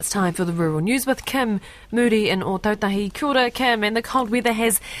It's time for the Rural News with Kim Moody in Ōtautahi. Kia ora, Kim, and the cold weather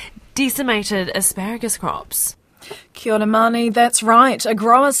has decimated asparagus crops. Kia ora, Mani. That's right. A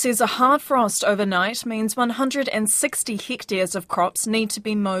grower says a hard frost overnight means 160 hectares of crops need to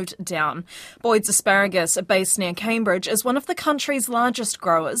be mowed down. Boyd's Asparagus, based near Cambridge, is one of the country's largest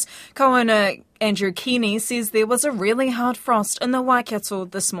growers. Co-owner Andrew Keeney says there was a really hard frost in the Waikato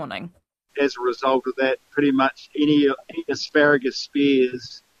this morning. As a result of that, pretty much any asparagus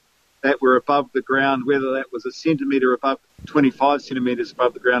spears that were above the ground, whether that was a centimetre above, 25 centimetres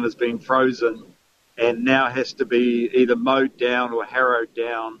above the ground, has been frozen and now has to be either mowed down or harrowed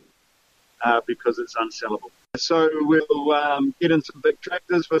down because it's unsellable. So we'll get in some big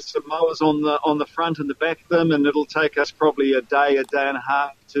tractors with some mowers on the front and the back of them, and it'll take us probably a day and a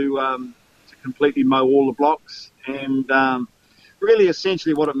half to completely mow all the blocks. And really,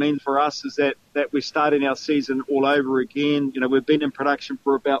 essentially, what it means for us is that we're starting our season all over again. You know, we've been in production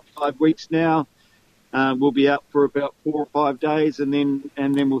for about 5 weeks now. We'll be out for about 4 or 5 days, and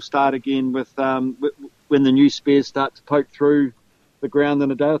then we'll start again with when the new spears start to poke through the ground in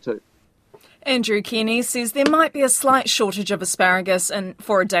a day or two. Andrew Keeney says there might be a slight shortage of asparagus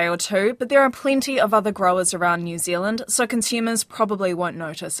for a day or two, but there are plenty of other growers around New Zealand, so consumers probably won't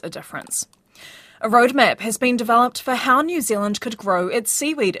notice a difference. A roadmap has been developed for how New Zealand could grow its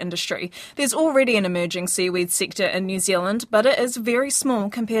seaweed industry. There's already an emerging seaweed sector in New Zealand, but it is very small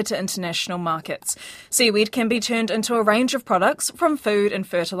compared to international markets. Seaweed can be turned into a range of products, from food and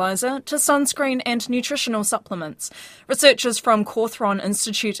fertiliser to sunscreen and nutritional supplements. Researchers from Cawthron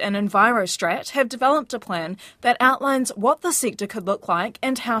Institute and EnviroStrat have developed a plan that outlines what the sector could look like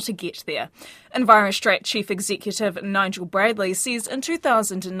and how to get there. EnviroStrat Chief Executive Nigel Bradley says in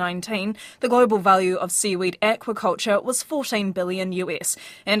 2019, the global value of seaweed aquaculture was $14 billion US,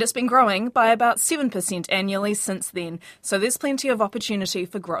 and it's been growing by about 7% annually since then, so there's plenty of opportunity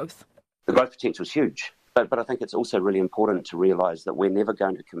for growth. The growth potential is huge, but I think it's also really important to realise that we're never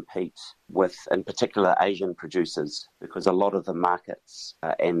going to compete with, in particular, Asian producers, because a lot of the markets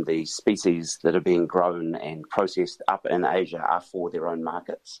and the species that are being grown and processed up in Asia are for their own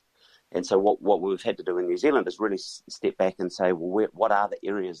markets. And so what we've had to do in New Zealand is really step back and say, well, what are the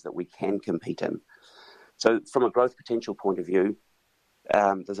areas that we can compete in? So from a growth potential point of view,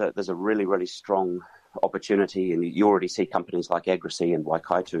 there's a really, really strong opportunity, and you already see companies like Agrosea and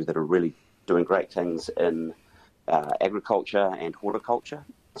Waikato that are really doing great things in agriculture and horticulture,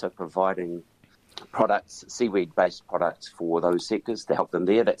 so providing products, seaweed-based products for those sectors to help them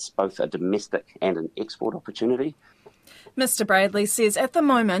there. That's both a domestic and an export opportunity. Mr Bradley says at the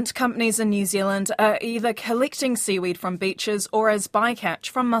moment, companies in New Zealand are either collecting seaweed from beaches or as bycatch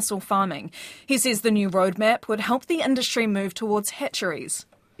from mussel farming. He says the new roadmap would help the industry move towards hatcheries.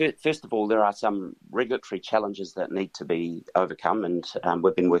 First of all, there are some regulatory challenges that need to be overcome, and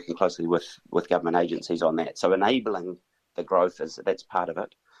we've been working closely with government agencies on that. So enabling the growth, that's part of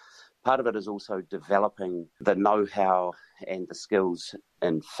it. Part of it is also developing the know-how and the skills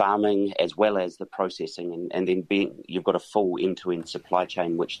in farming as well as the processing, and then you've got a full end-to-end supply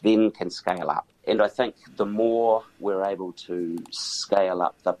chain which then can scale up. And I think the more we're able to scale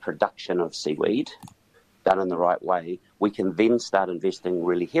up the production of seaweed done in the right way, we can then start investing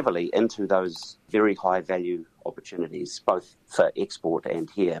really heavily into those very high-value opportunities, both for export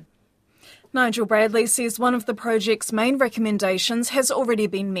and here. Nigel Bradley says one of the project's main recommendations has already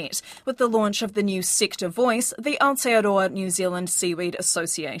been met with the launch of the new sector voice, the Aotearoa New Zealand Seaweed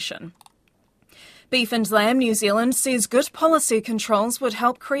Association. Beef and Lamb New Zealand says good policy controls would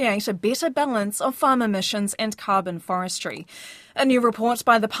help create a better balance of farm emissions and carbon forestry. A new report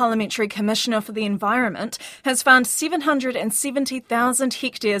by the Parliamentary Commissioner for the Environment has found 770,000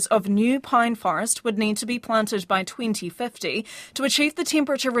 hectares of new pine forest would need to be planted by 2050 to achieve the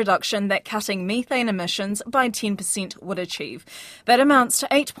temperature reduction that cutting methane emissions by 10% would achieve. That amounts to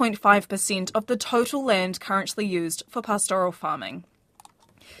 8.5% of the total land currently used for pastoral farming.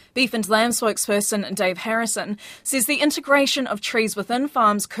 Beef and Lamb spokesperson Dave Harrison says the integration of trees within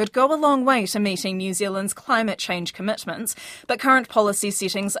farms could go a long way to meeting New Zealand's climate change commitments, but current policy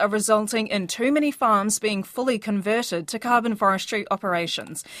settings are resulting in too many farms being fully converted to carbon forestry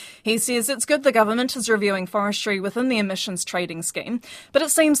operations. He says it's good the government is reviewing forestry within the emissions trading scheme, but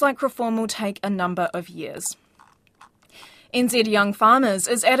it seems like reform will take a number of years. NZ Young Farmers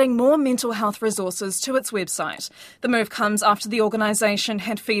is adding more mental health resources to its website. The move comes after the organisation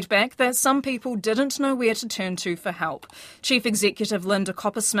had feedback that some people didn't know where to turn to for help. Chief Executive Linda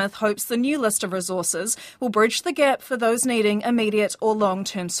Coppersmith hopes the new list of resources will bridge the gap for those needing immediate or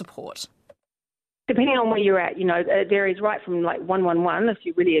long-term support. Depending on where you're at, it varies right from like 111 if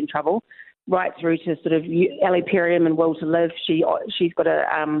you're really in trouble right through to sort of Ali Perium and Will to Live. She's got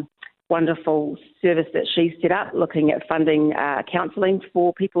a wonderful service that she's set up looking at funding counselling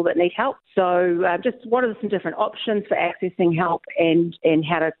for people that need help. So just what are some different options for accessing help and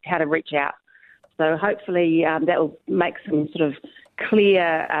how to reach out. So hopefully that will make some sort of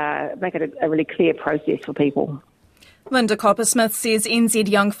make it a really clear process for people. Linda Coppersmith says NZ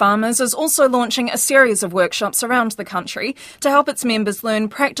Young Farmers is also launching a series of workshops around the country to help its members learn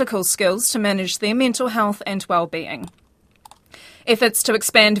practical skills to manage their mental health and well-being. Efforts to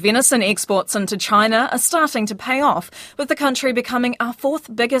expand venison exports into China are starting to pay off, with the country becoming our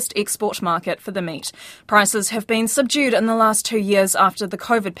fourth biggest export market for the meat. Prices have been subdued in the last 2 years after the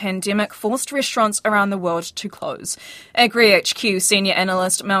COVID pandemic forced restaurants around the world to close. AgriHQ senior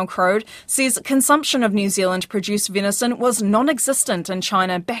analyst Mel Crode says consumption of New Zealand-produced venison was non-existent in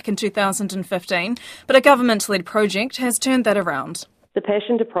China back in 2015, but a government-led project has turned that around. The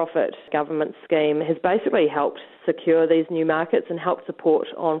Passion to Profit government scheme has basically helped secure these new markets and help support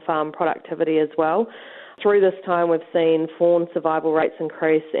on-farm productivity as well. Through this time, we've seen fawn survival rates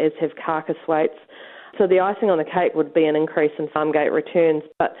increase, as have carcass weights. So the icing on the cake would be an increase in farm gate returns.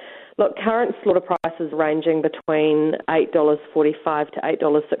 But look, current slaughter prices ranging between $8.45 to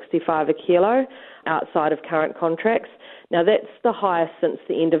 $8.65 a kilo outside of current contracts. Now, that's the highest since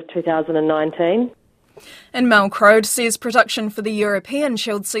the end of 2019. And Mel Crode says production for the European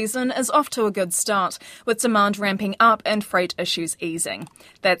chilled season is off to a good start, with demand ramping up and freight issues easing.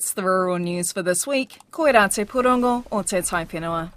 That's the rural news for this week. Koe rā te purongo o te Taiwhenua.